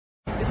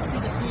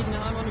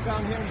the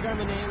ground here in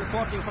Germany,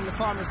 reporting from the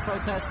farmers'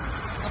 protest.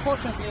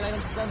 Unfortunately, I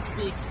don't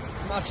speak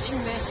much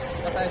English,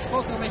 but I've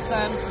spoken with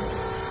them.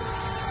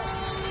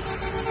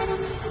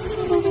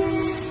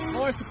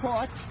 More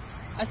support.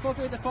 I spoke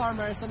with the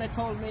farmers and they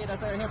told me that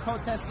they're here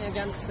protesting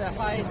against the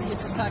high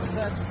diesel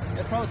taxes,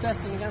 they're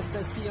protesting against the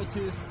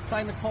CO2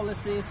 climate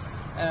policies,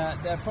 and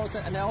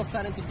they're all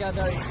standing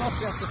together. It's not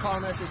just the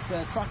farmers, it's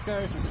the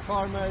truckers, it's the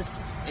farmers,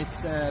 it's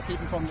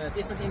people from the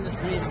different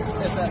industries.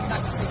 There's a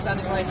taxi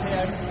standing right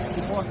here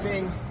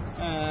supporting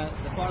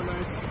the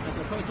farmers that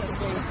are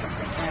protesting,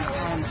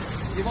 and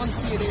we won't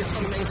see this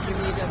on the mainstream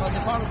media, but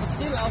the farmers are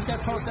still out there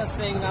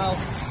protesting now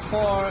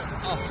for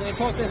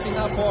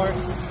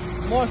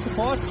more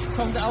support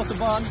from the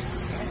Autobahn.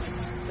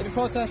 They've been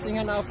protesting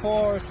here now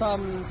for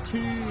some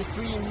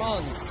 2-3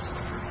 months,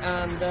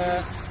 and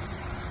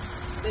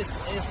this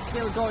is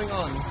still going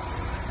on.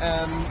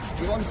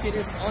 You won't see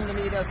this on the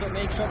media, so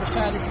make sure to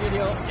share this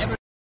video.